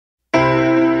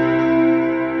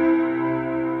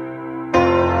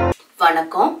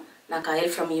வணக்கம் நான் கயல்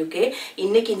from UK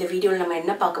இன்னைக்கு இந்த வீடியோல நம்ம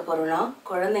என்ன பார்க்க போறோம்னா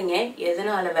குழந்தைங்க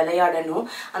எதனால விளையாடணும்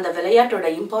அந்த விளையாட்டோட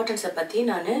இம்பார்ட்டன்ஸ் பத்தி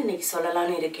நான் இன்னைக்கு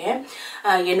சொல்லலாம்னு இருக்கேன்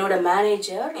என்னோட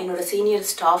மேனேஜர் என்னோட சீனியர்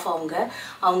ஸ்டாஃப்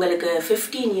அவங்களுக்கு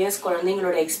 15 இயர்ஸ்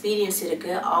குழந்தைங்களோட எக்ஸ்பீரியன்ஸ்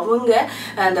இருக்கு அவங்க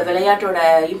அந்த விளையாட்டோட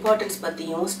இம்பார்ட்டன்ஸ்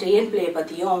பத்தியும் ஸ்டே அண்ட் ப்ளே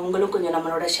பத்தியும் அவங்களும் கொஞ்சம்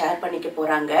நம்மளோட ஷேர் பண்ணிக்க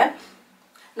போறாங்க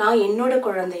நான் என்னோட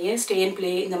குழந்தைய ஸ்டே அண்ட்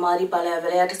ப்ளே இந்த மாதிரி பல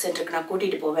விளையாட்டு சென்டருக்கு நான்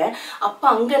கூட்டிட்டு போவேன் அப்போ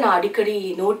அங்கே நான் அடிக்கடி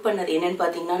நோட் பண்ணது என்னன்னு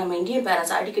பார்த்தீங்கன்னா நம்ம இந்தியன்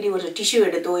பேரண்ட்ஸ் அடிக்கடி ஒரு டிஷ்யூ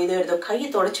எடுத்தோ கையை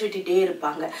தொடச்சி விட்டுட்டே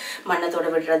இருப்பாங்க மண்ணை தொட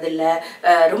விடுறது இல்லை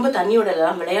ரொம்ப தண்ணியோட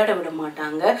எல்லாம் விளையாட விட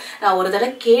மாட்டாங்க நான் ஒரு தடவை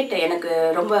கேட்டேன் எனக்கு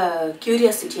ரொம்ப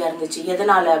கியூரியாசிட்டியாக இருந்துச்சு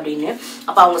எதனால அப்படின்னு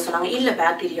அப்போ அவங்க சொன்னாங்க இல்லை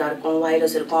பாக்டீரியா இருக்கும்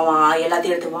வைரஸ் இருக்கும் அவன்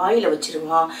எல்லாத்தையும் எடுத்து வாயில்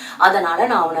வச்சிருவான் அதனால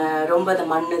நான் அவனை ரொம்ப அந்த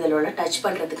மண் இதழோட டச்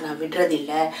பண்ணுறதுக்கு நான்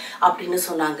விடுறதில்லை அப்படின்னு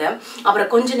சொன்னாங்க அப்புறம்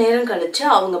கொஞ்ச நேரம் கழிச்சு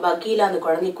அவங்க பக்கியில அந்த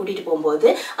குழந்தைய கூட்டிட்டு போகும்போது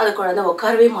அந்த குழந்தை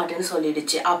உட்காரவே மாட்டேன்னு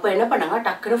சொல்லிடுச்சு அப்ப என்ன பண்ணாங்க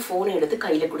டக்குனு போன் எடுத்து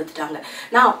கையில கொடுத்துட்டாங்க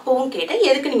நான் அப்பவும் கேட்டேன்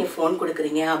எதுக்கு நீங்க போன்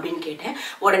கொடுக்குறீங்க அப்படின்னு கேட்டேன்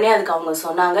உடனே அதுக்கு அவங்க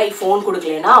சொன்னாங்க போன்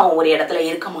கொடுக்கலன்னா அவன் ஒரு இடத்துல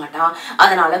இருக்க மாட்டான்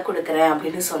அதனால கொடுக்குறேன்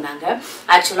அப்படின்னு சொன்னாங்க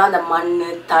ஆக்சுவலா அந்த மண்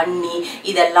தண்ணி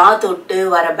இதெல்லாம் தொட்டு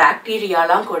வர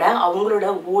பாக்டீரியாலாம் கூட அவங்களோட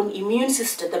ஓன் இம்யூன்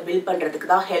சிஸ்டத்தை பில்ட்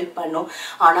பண்றதுக்கு தான் ஹெல்ப் பண்ணும்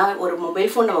ஆனா ஒரு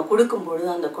மொபைல் போன் நம்ம கொடுக்கும்பொழுது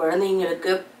அந்த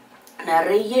குழந்தைங்களுக்கு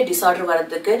நிறைய டிசார்டர்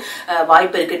வரதுக்கு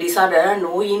வாய்ப்பு இருக்கு டிசார்டர்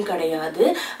நோயின் கிடையாது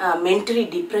மென்டலி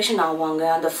டிப்ரெஷன் ஆவாங்க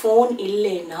அந்த ஃபோன்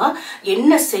இல்லைன்னா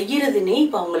என்ன செய்யறதுன்னே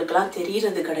இப்போ அவங்களுக்குலாம்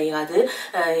தெரியறது கிடையாது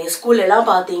ஸ்கூல்ல எல்லாம்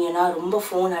பார்த்தீங்கன்னா ரொம்ப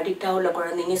ஃபோன் அடிக்டா உள்ள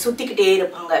குழந்தைங்க சுத்திக்கிட்டே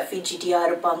இருப்பாங்க ஃபிஜிட்டியா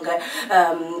இருப்பாங்க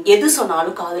எது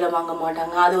சொன்னாலும் காதுல வாங்க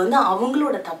மாட்டாங்க அது வந்து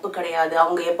அவங்களோட தப்பு கிடையாது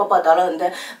அவங்க எப்ப பார்த்தாலும்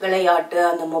அந்த விளையாட்டு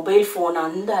அந்த மொபைல் ஃபோன்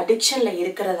அந்த அடிக்ஷன்ல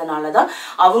இருக்கிறதுனாலதான்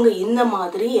அவங்க இந்த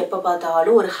மாதிரி எப்ப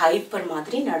பார்த்தாலும் ஒரு ஹைப்பர்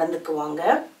மாதிரி நடந்துக்குவாங்க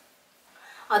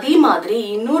அதே மாதிரி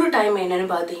இன்னொரு டைம் என்னன்னு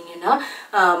பார்த்தீங்கன்னா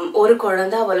ஒரு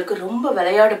குழந்தை அவளுக்கு ரொம்ப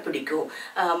விளையாட பிடிக்கும்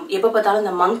எப்போ பார்த்தாலும்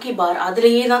இந்த மங்கி பார்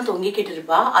அதுலேயே தான் தொங்கிக்கிட்டு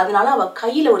இருப்பா அதனால அவள்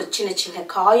கையில் ஒரு சின்ன சின்ன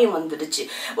காயம் வந்துடுச்சு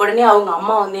உடனே அவங்க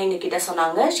அம்மா வந்து எங்ககிட்ட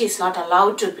சொன்னாங்க she is not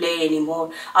allowed to play anymore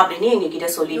அப்படின்னு எங்ககிட்ட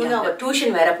சொல்லிட்டு அவள்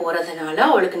டியூஷன் வேற போகிறதுனால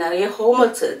அவளுக்கு நிறைய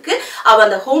ஹோம்ஒர்க்ஸ் இருக்கு அவள்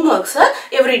அந்த ஹோம்ஒர்க்ஸை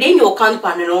எவ்ரிடே இங்கே உட்காந்து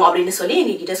பண்ணணும் அப்படின்னு சொல்லி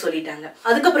எங்ககிட்ட சொல்லிட்டாங்க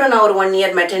அதுக்கப்புறம் நான் ஒரு 1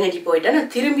 இயர் மெட்டர்னிட்டி போயிட்டேன்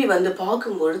நான் திரும்பி வந்து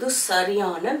பார்க்கும்பொழுது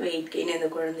சரியான வெயிட் கெயின் இந்த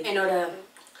குழந்தை என்னோட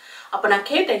அப்ப நான்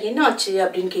கேட்டேன் என்ன ஆச்சு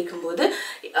அப்படின்னு கேட்கும்போது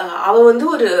அவ வந்து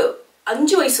ஒரு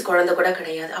 5 வயசு குழந்தை கூட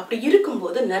கிடையாது அப்படி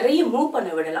இருக்கும்போது நிறைய மூவ் பண்ண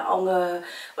விடலாம் அவங்க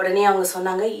உடனே அவங்க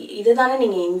சொன்னாங்க இதுதானே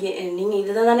நீங்க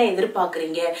இதுதானே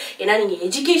எதிர்பார்க்குறீங்க ஏன்னா நீங்க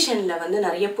எஜுகேஷன்ல வந்து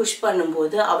நிறைய புஷ்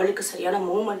பண்ணும்போது அவளுக்கு சரியான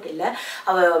மூவ்மெண்ட் இல்லை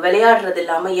அவ விளையாடுறது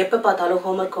இல்லாம எப்ப பார்த்தாலும்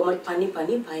ஹோம்ஒர்க் பண்ணி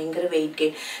பயங்கர வெயிட்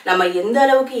கெயின் நம்ம எந்த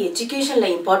அளவுக்கு எஜுகேஷன்ல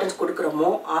இம்பார்ட்டன்ஸ்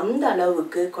கொடுக்குறோமோ அந்த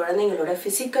அளவுக்கு குழந்தைங்களோட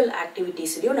பிசிக்கல்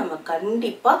ஆக்டிவிட்டிஸ்லயும் நம்ம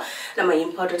கண்டிப்பா நம்ம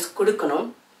இம்பார்ட்டன்ஸ் கொடுக்கணும்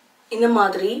இந்த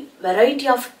மாதிரி வெரைட்டி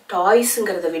ஆஃப்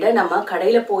டாய்ஸுங்கிறத விட நம்ம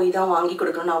கடையில் போய் தான் வாங்கி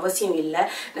கொடுக்கணும்னு அவசியம் இல்லை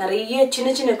நிறைய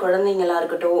சின்ன குழந்தைங்களா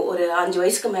இருக்கட்டும் ஒரு 5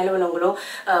 வயசுக்கு மேலே உள்ளவங்களும்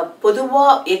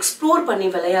பொதுவாக எக்ஸ்ப்ளோர் பண்ணி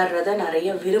விளையாடுறத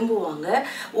நிறைய விரும்புவாங்க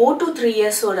 0 to 3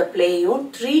 இயர்ஸோட பிளேயும்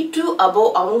 3 to above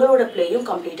அவங்களோட பிளேயும்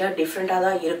கம்ப்ளீட்டாக டிஃப்ரெண்ட்டாக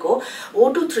தான் இருக்கும்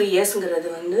 0 to 3 இயர்ஸுங்கிறது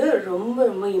வந்து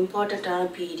ரொம்ப இம்பார்ட்டண்ட்டான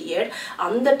பீரியட்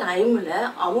அந்த டைமில்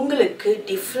அவங்களுக்கு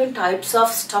டிஃப்ரெண்ட் டைப்ஸ்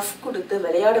ஆஃப் ஸ்டஃப் கொடுத்து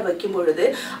விளையாட வைக்கும் பொழுது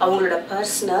அவங்களோட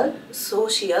personal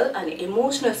social and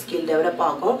emotional skill develop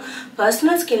ஆகும்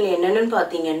பர்சனல் ஸ்கில் என்னென்னு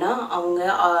பார்த்தீங்கன்னா அவங்க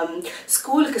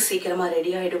ஸ்கூலுக்கு சீக்கிரமா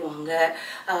ரெடி ஆயிடுவாங்க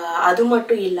அது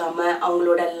மட்டும் இல்லாமல்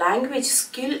அவங்களோட லாங்குவேஜ்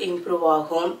ஸ்கில் இம்ப்ரூவ்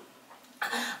ஆகும்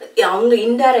அவங்க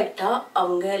இன்டைரக்டா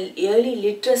அவங்க ஏர்லி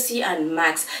லிட்ரஸி அண்ட்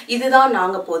மேக்ஸ் இதுதான்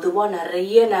நாங்கள் பொதுவாக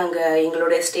நிறைய நாங்கள்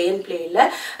எங்களுடைய ஸ்டே அண்ட் பிளேல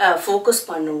ஃபோக்கஸ்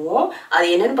பண்ணுவோம் அது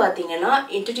என்னன்னு பார்த்தீங்கன்னா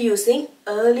இன்ட்ரடியூசிங்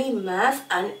ஏர்லி மேத்ஸ்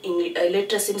அண்ட்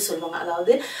லிட்ரஸின்னு சொல்லுவாங்க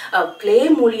அதாவது பிளே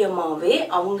மூலியமாகவே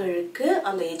அவங்களுக்கு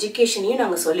அந்த எஜுகேஷனையும்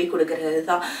நாங்கள் சொல்லி கொடுக்கறது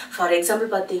தான் ஃபார் எக்ஸாம்பிள்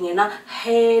பார்த்தீங்கன்னா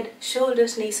head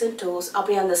shoulders knees and dose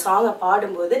அப்படி அந்த சாங்கை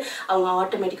பாடும்போது அவங்க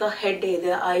ஆட்டோமேட்டிக்காக ஹெட்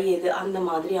எது ஐ எது அந்த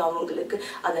மாதிரி அவங்களுக்கு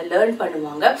அதை லேர்ன்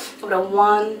பண்ணுவாங்க அப்புறம்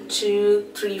 1 2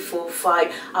 3 4 5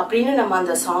 அப்படின்னு நம்ம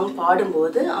அந்த சாங்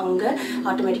பாடும்போது அவங்க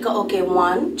ஆட்டோமேட்டிக்கா ஓகே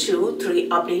 1 2 3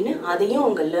 அப்படின்னு அதையும்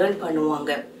அவங்க லேர்ன்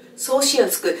பண்ணுவாங்க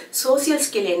சோசியல்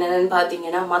ஸ்கில் என்னன்னு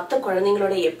பார்த்தீங்கன்னா மற்ற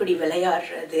குழந்தைங்களோட எப்படி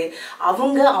விளையாடுறது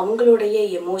அவங்களுடைய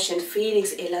எமோஷன்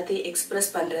ஃபீலிங்ஸ் எல்லாத்தையும் எக்ஸ்பிரஸ்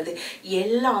பண்ணுறது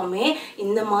எல்லாமே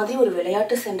இந்த மாதிரி ஒரு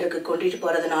விளையாட்டு சென்டருக்கு கொண்டுட்டு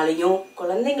போகிறதுனாலையும்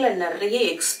குழந்தைங்களை நிறைய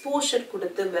எக்ஸ்போஷர்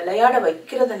கொடுத்து விளையாட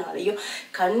வைக்கிறதுனாலையும்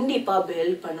கண்டிப்பாக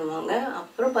பில்ட் பண்ணுவாங்க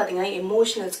அப்புறம் பார்த்தீங்கன்னா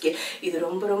எமோஷனல் ஸ்கில் இது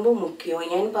ரொம்ப முக்கியம்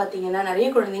ஏன்னு பார்த்தீங்கன்னா நிறைய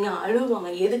குழந்தைங்க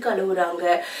அழுவாங்க எதுக்கு அழுகுறாங்க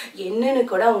என்னன்னு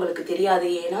கூட அவங்களுக்கு தெரியாது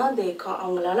ஏன்னா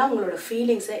அவங்களால அவங்களோட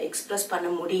ஃபீலிங்ஸை எக்ஸ்பிரஸ் பண்ண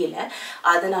முடியல.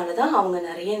 அதனால தான் அவங்க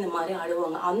நிறைய இந்த மாதிரி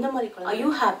அழுவாங்க. அந்த மாதிரி are you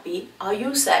happy, are you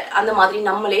sad அந்த மாதிரி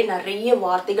நம்மளே நிறைய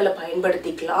வார்த்தைகளை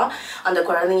பயன்படுத்திக்கலாம். அந்த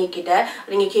குழந்தைங்க கிட்ட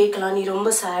நீங்க கேட்கலாம், நீ ரொம்ப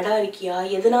சேடா இருக்கியா,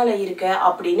 எதனால இருக்க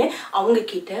அப்படின்னு அவங்க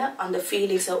கிட்ட அந்த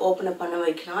ஃபீலிங்ஸை ஓப்பன் அப் பண்ண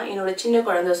வைக்கலாம். என்னோட சின்ன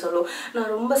குழந்தை சொல்லும்,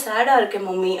 நான் ரொம்ப சேடா இருக்கேன்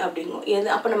மம்மி அப்படிங்கும்.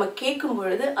 அப்போ நம்ம கேட்கும்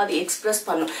பொழுது அது எக்ஸ்பிரஸ்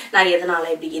பண்ணும், நான் எதனால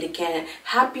இப்படி இருக்கேன்,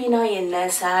 ஹாப்பினா என்ன,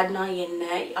 சேட்னா என்ன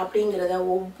அப்படிங்கிறத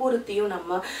ஒவ்வொருத்தையும்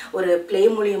நம்ம ஒரு பிளே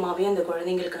மூலியமாகவே அந்த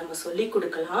குழந்தைங்களுக்கு நம்ம சொல்லி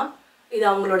கொடுக்கலாம். இது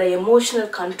அவங்களோட எமோஷனல்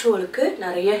கண்ட்ரோலுக்கு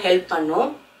நிறைய ஹெல்ப் பண்ணும்.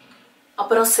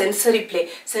 அப்புறம்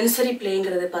சென்சரி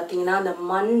பிளேங்கிறது பார்த்தீங்கன்னா அந்த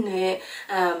மண்,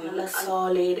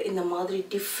 சாலிட், இந்த மாதிரி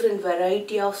டிஃப்ரெண்ட்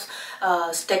வெரைட்டி ஆஃப்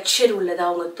டெக்ஸ்சர் உள்ளதை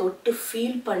அவங்க தொட்டு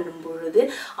ஃபீல் பண்ணும் பொழுது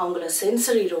அவங்கள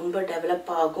சென்சரி ரொம்ப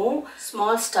டெவலப் ஆகும்.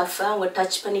 ஸ்மால் ஸ்டஃப்பை அவங்க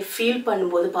டச் பண்ணி ஃபீல்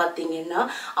பண்ணும்போது பார்த்தீங்கன்னா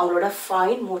அவங்களோட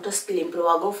ஃபைன் மோட்டர் ஸ்கில்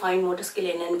இம்ப்ரூவ் ஆகும். ஃபைன் மோட்டர் ஸ்கில்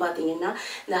என்னன்னு பார்த்தீங்கன்னா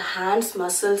இந்த ஹேண்ட்ஸ்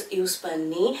மசில்ஸ் யூஸ்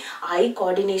பண்ணி ஐ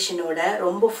கோஆர்டினேஷனோட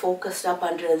ரொம்ப ஃபோக்கஸ்டாக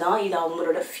பண்ணுறது தான். இது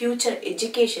அவங்களோட ஃபியூச்சர்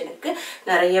எஜுகேஷனுக்கு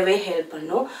நிறையவே ஹெல்ப்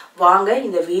பண்ணும். வாங்க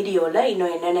இந்த வீடியோல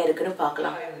இன்னும் என்னென்ன இருக்குன்னு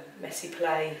பார்க்கலாம். Messy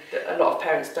play that a lot of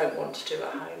parents don't want to do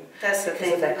at home because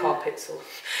of their carpets or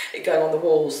it going on the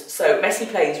walls. So messy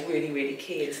play is really, really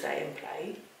key in stay and play.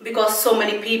 Because so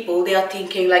many people, they are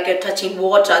thinking like you're touching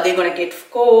water, they're going to get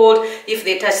cold. If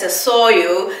they touch the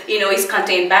soil, you know, it's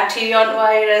contained bacteria and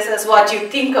viruses. What do you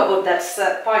think about that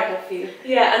point of view?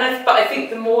 Yeah, but I think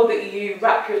the more that you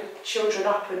wrap your children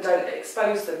up and don't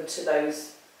expose them to those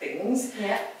things,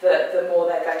 the more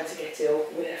they're going to get ill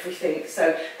with everything. So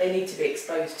they need to be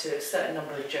exposed to a certain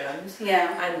number of germs. Yeah.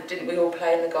 And didn't we all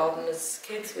play in the garden as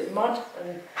kids with mud, and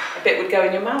a bit would go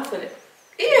in your mouth and it.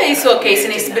 Yeah, it's okay,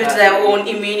 and it's built their own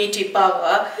immunity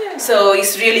power. Yeah. So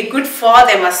it's really good for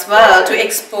them as well to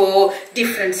explore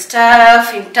different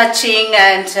stuff in touching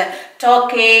and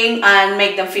talking and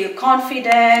make them feel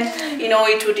confident. You know,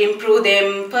 it would improve them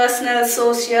personal,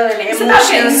 social and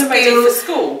emotional skills. Ready for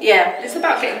school. Yeah. It's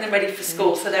about getting them ready for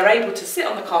school so they're able to sit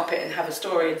on the carpet and have a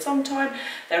story in some time.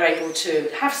 They're able to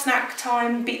have snack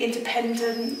time, be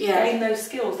independent, gain those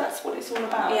skills. That's what it's all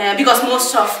about. Yeah, because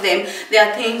most of them, they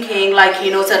are thinking like,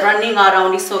 you know, so running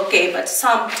around is okay, but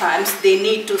sometimes they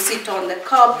need to sit on the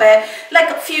carpet like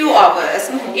a few hours.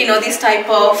 You know, this type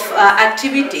of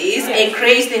activities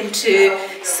encourage them to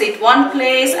sit one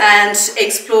place and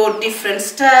explore different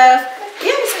stuff.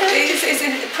 Yes, it's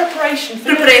in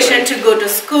preparation to go to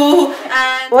school.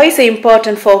 And why is it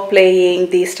important for playing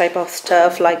these type of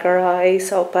stuff like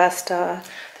rice or pasta?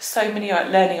 There's so many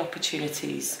learning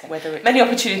opportunities, many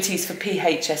opportunities for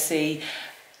PHSE,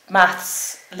 maths,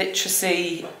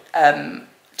 literacy,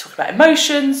 talking about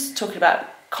emotions, talking about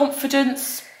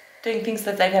confidence, doing things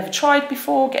that they've never tried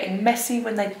before, getting messy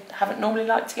when they haven't normally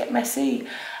liked to get messy.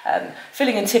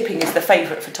 Filling and tipping is the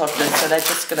favourite for toddlers, so they're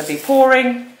just going to be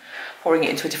pouring it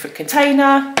into a different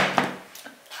container,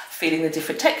 feeling the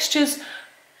different textures.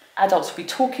 Adults will be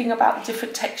talking about the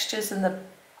different textures and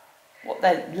what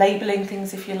they're labelling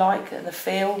things, if you like, and the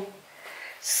feel,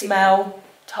 smell,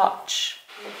 touch.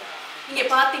 இங்கே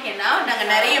பார்த்தீங்கன்னா நாங்கள்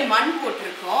நிறைய மண்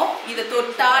போட்டிருக்கோம். இதை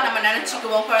தொட்டா நம்ம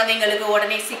நினச்சிக்குவோம் குழந்தைங்களுக்கு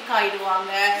உடனே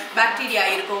சிக்காயிடுவாங்க, பாக்டீரியா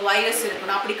இருக்கும், வைரஸ்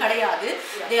இருக்கணும். அப்படி கிடையாது.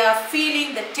 They are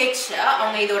feeling the texture.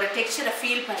 அவங்க இதோட டெக்ஸ்சரை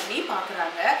ஃபீல் பண்ணி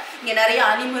பார்க்குறாங்க. இங்கே நிறைய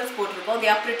அனிமல்ஸ் போட்டிருக்கோம். They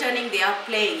are ப்ரிட்டர்னிங், they are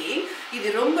playing. இது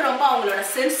ரொம்ப ரொம்ப அவங்களோட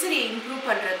சென்சரி இம்ப்ரூவ்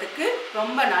பண்ணுறதுக்கு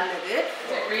ரொம்ப நல்லது.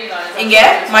 இங்கே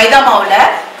மைதா மாவில்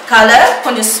கலர்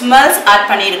கொஞ்சம் ஸ்மெல்ஸ் ஆட்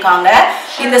பண்ணியிருக்காங்க.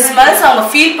 இந்த ஸ்மெல்ஸ் அவங்க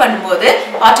ஃபீல் பண்ணும்போது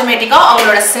ஆட்டோமேட்டிக்காக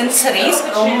அவங்களோட சென்சரிஸ்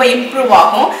ரொம்ப இம்ப்ரூவ்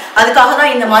ஆகும். அதுக்காக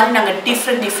தான் இந்த மாதிரி நாங்கள்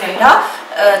டிஃப்ரெண்டாக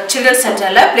சில்ட்ரன்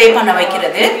சென்டரில் ப்ளே பண்ண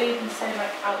வைக்கிறது.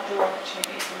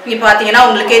 இங்கே பார்த்தீங்கன்னா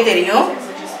உங்களுக்கே தெரியும்.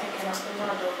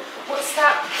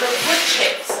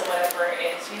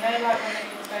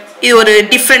 இது ஒரு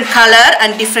டிஃப்ரெண்ட் கலர்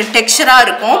அண்ட் டிஃப்ரெண்ட் டெக்ஸ்சராக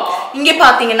இருக்கும். இங்கே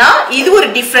பார்த்தீங்கன்னா இது ஒரு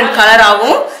டிஃப்ரெண்ட்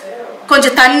கலராகவும்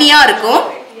கொஞ்சம் தண்ணியாக இருக்கும்.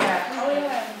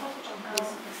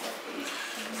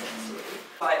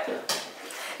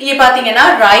 இங்கே பார்த்தீங்கன்னா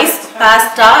ரைஸ்,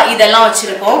 பாஸ்தா இதெல்லாம்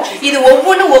வச்சுருக்கோம். இது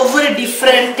ஒவ்வொன்றும் ஒவ்வொரு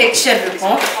டிஃப்ரெண்ட் டெக்ஸ்சர்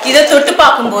இருக்கும். இதை தொட்டு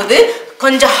பார்க்கும்போது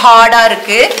கொஞ்சம் ஹார்டாக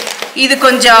இருக்குது, இது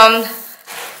கொஞ்சம்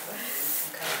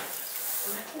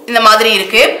இந்த மாதிரி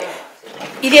இருக்குது.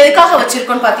 இது எதுக்காக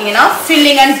வச்சிருக்கோம்னு பார்த்தீங்கன்னா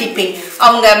ஃபில்லிங் அண்ட் டிப்பிங்.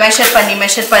 அவங்க மெஷர்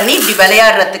பண்ணி இப்படி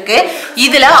விளையாடுறதுக்கு.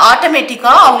 இதில்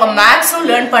ஆட்டோமேட்டிக்காக அவங்க மேக்ஸும்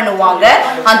லேர்ன் பண்ணுவாங்க,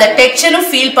 அந்த டெக்ஸ்சரும்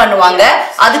ஃபீல் பண்ணுவாங்க.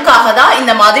 அதுக்காக தான்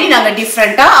இந்த மாதிரி நாங்கள்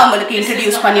டிஃப்ரெண்ட்டாக அவங்களுக்கு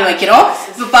இன்ட்ரடியூஸ் பண்ணி வைக்கிறோம்.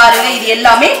 இப்போ பாருங்கள், இது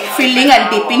எல்லாமே ஃபில்லிங் அண்ட்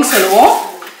டிப்பிங் சொல்லுவோம்.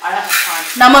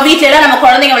 நம்ம வீட்டில எல்லாம் நம்ம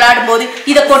குழந்தைங்க விளையாடும் போது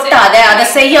இதை கொட்டாத, அதை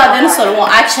செய்யாதன்னு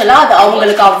சொல்லுவோம். ஆக்சுவலாக அது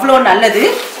அவங்களுக்கு அவ்வளோ நல்லது.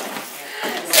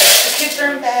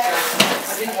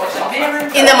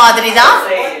 இந்த மாதிரி தான்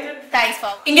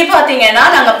இங்க பாத்தீங்கன்னா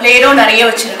நாங்க பிளேடோ நிறைய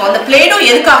வச்சிருக்கோம். அந்த பிளேடோ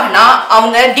எதுக்காகனா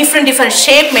அவங்க டிஃப்ரெண்ட்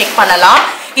ஷேப் மேக் பண்ணலாம்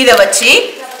இத வச்சு.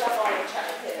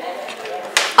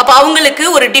 அப்ப அவங்களுக்கு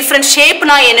ஒரு டிஃப்ரெண்ட்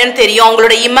ஷேப்னா என்னன்னு தெரியும்.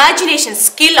 அவங்களோட இமேஜினேஷன்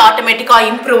ஸ்கில் ஆட்டோமேட்டிக்கா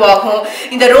இம்ப்ரூவ் ஆகும்.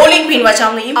 இந்த ரோலிங் பின் வச்சு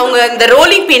அவங்க இந்த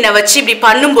ரோலிங் பின்னை வச்சு இப்படி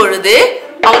பண்ணும் பொழுது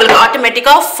அவங்களுக்கு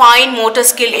ஆட்டோமேட்டிக்கா ஃபைன் மோட்டர்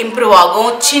ஸ்கில் இம்ப்ரூவ்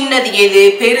ஆகும். சின்னது எது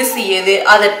பெருசு எது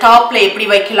அதை டாப்ல எப்படி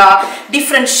வைக்கலாம்,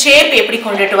 டிஃப்ரெண்ட் ஷேப் எப்படி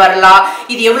கொண்டுட்டு வரலாம்,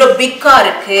 இது எவ்வளவு பிக்கா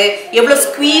இருக்கு எவ்வளவு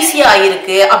ஸ்குவீஸியா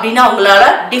இருக்கு அப்படின்னு அவங்களால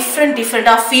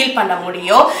டிஃப்ரெண்டா ஃபீல் பண்ண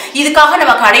முடியும். இதுக்காக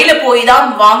நம்ம கடையில போய் தான்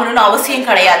வாங்கணும்னு அவசியம்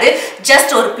கிடையாது.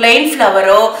 ஜஸ்ட் ஒரு பிளைன்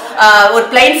ஃப்ளவரோ ஒரு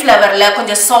பிளைன் ஃப்ளவர்ல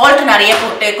கொஞ்சம் சால்ட் நிறைய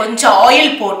போட்டு கொஞ்சம்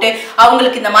ஆயில் போட்டு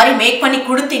அவங்களுக்கு இந்த மாதிரி மேக் பண்ணி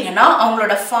கொடுத்தீங்கன்னா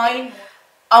அவங்களோட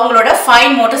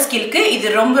ஃபைன் மோட்டர் ஸ்கில்க்கு இது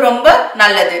ரொம்ப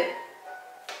நல்லது.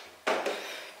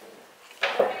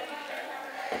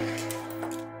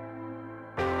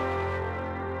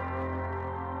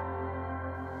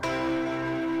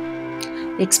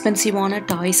 எக்ஸ்பென்சிவான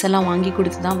டாய்ஸ் எல்லாம் வாங்கி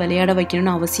கொடுத்து தான் விளையாட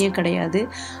வைக்கணும்னு அவசியம் கிடையாது.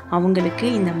 அவங்களுக்கு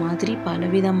இந்த மாதிரி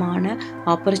பலவிதமான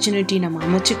ஆப்பர்ச்சுனிட்டி நம்ம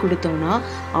அமைச்சு கொடுத்தோம்னா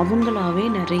அவங்களாவே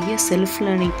நிறைய செல்ஃப்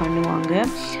லேர்னிங் பண்ணுவாங்க.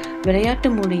 விளையாட்டு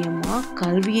மூலியமாக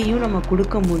கல்வியையும் நம்ம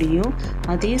கொடுக்க முடியும்.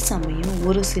 அதே சமயம்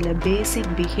ஒரு சில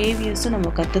பேசிக் பிஹேவியர்ஸும்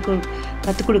நம்ம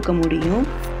கற்றுக் கொடுக்க முடியும்.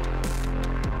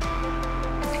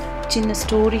 சின்ன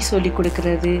ஸ்டோரி சொல்லி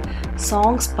கொடுக்கறது,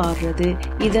 சாங்ஸ் பாடுறது,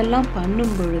 இதெல்லாம்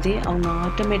பண்ணும் பொழுதே அவங்க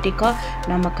ஆட்டோமேட்டிக்காக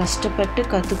நம்ம கஷ்டப்பட்டு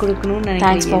கற்றுக் கொடுக்கணும்னு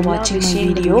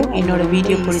நினைக்கிறேன். என்னோட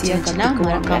வீடியோ பிடிச்சிருந்துச்சுன்னா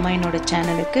மறக்காமல் என்னோட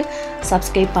சேனலுக்கு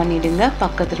சப்ஸ்கிரைப் பண்ணிடுங்க.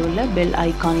 பக்கத்தில் உள்ள பெல்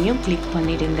ஐக்கானையும் கிளிக்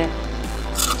பண்ணிடுங்க.